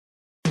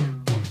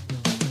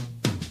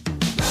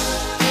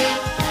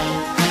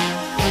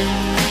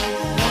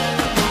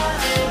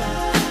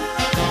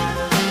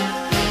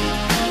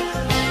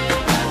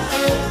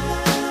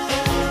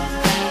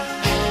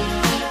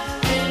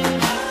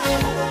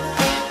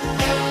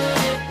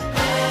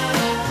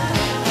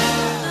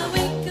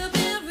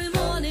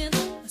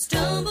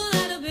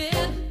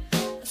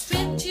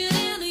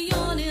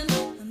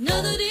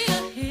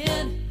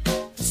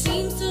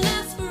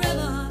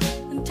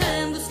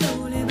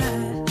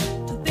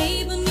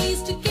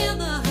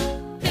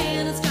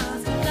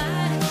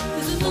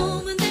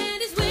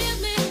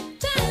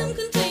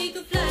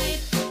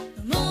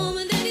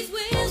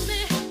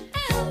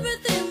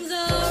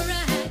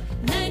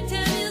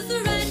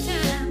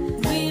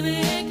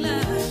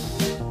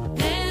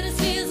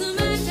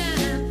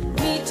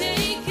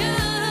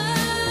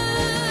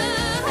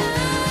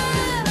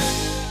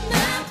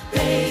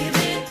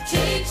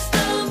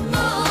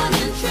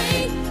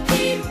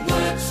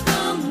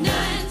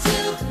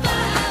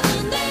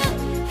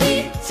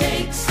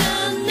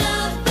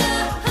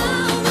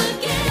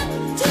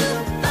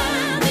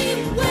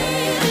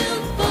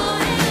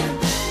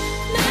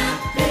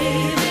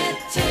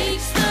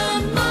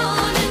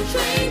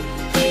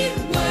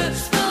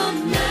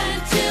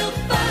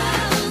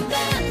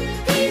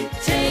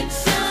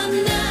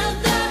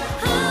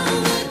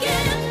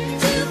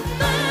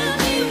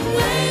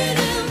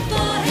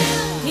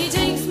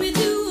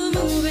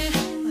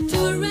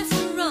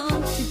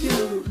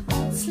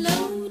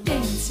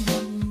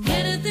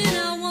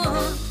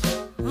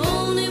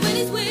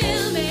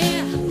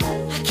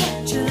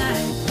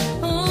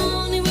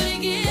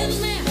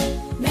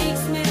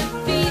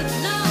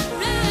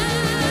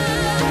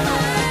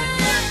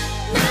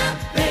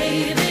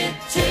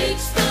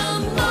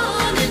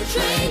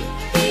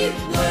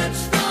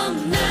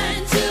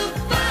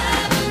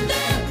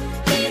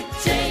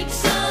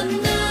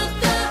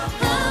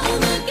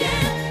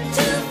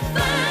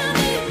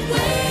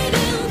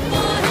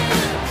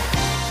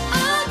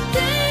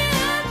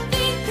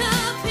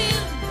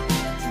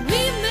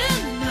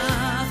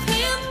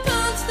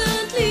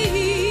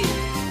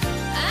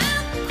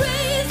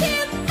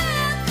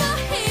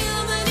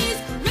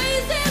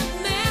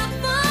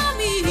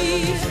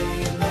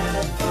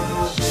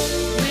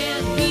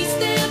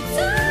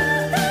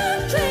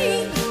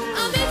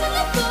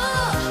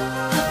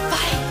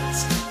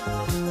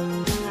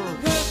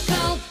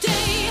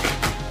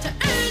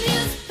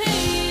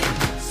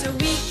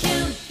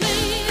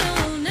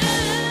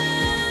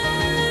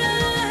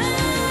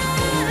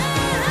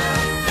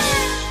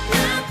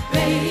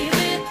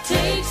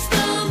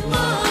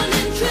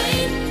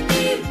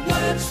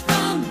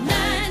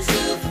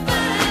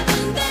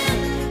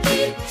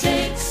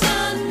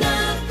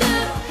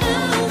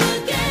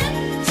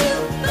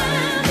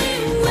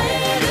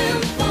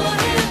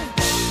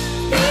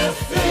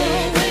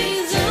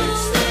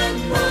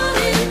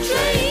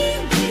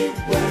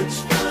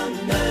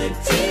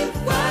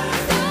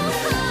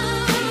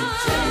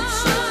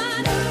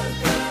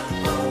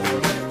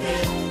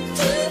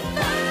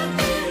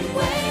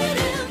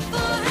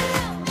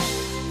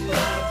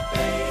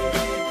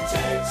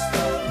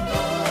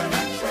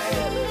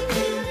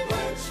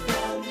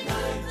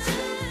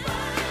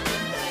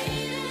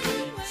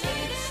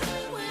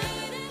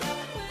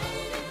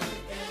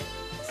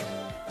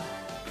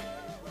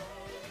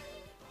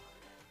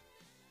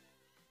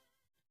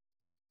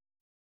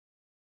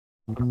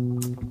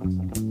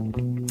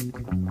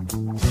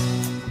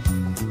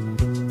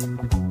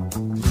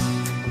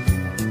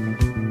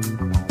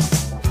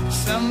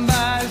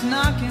Somebody's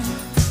knocking,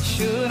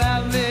 should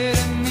I let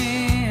him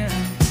in?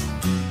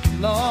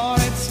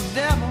 Lord, it's the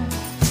devil,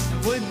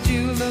 would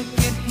you look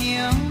at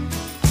him?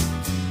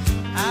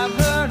 I've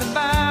heard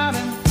about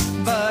him,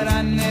 but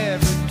I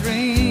never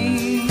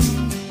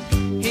dreamed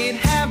he'd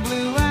have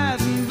blue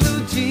eyes and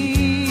blue jeans.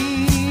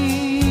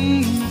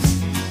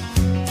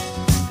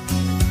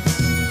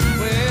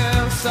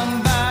 Well,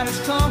 somebody's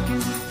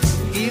talking,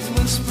 he's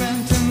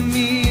whispering to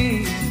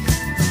me.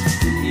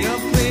 Your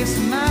place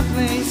and my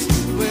place,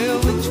 well,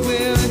 which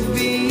will it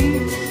be?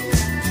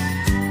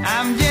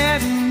 I'm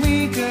getting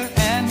weaker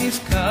and he's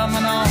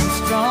coming on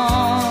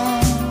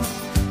strong,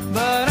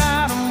 but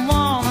I don't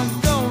wanna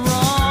go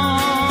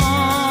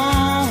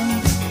wrong.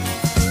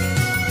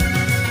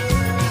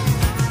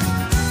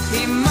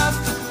 He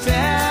must have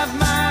tapped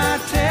my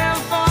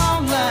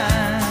telephone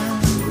line.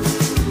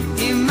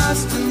 He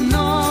must have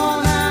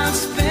known I'm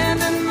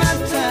spending my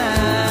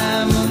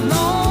time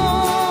alone.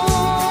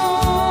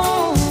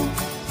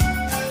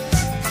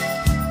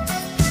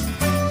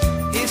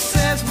 He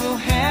says we'll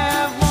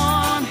have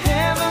one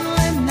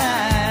heavenly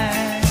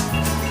night.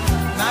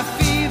 My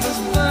fever's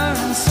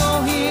burning, so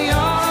he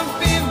ought to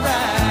be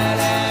right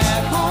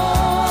at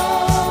home.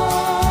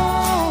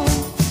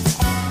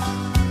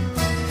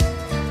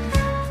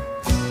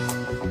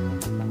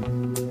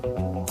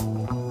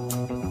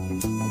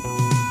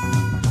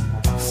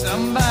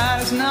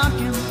 Somebody's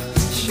knocking,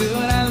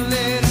 should I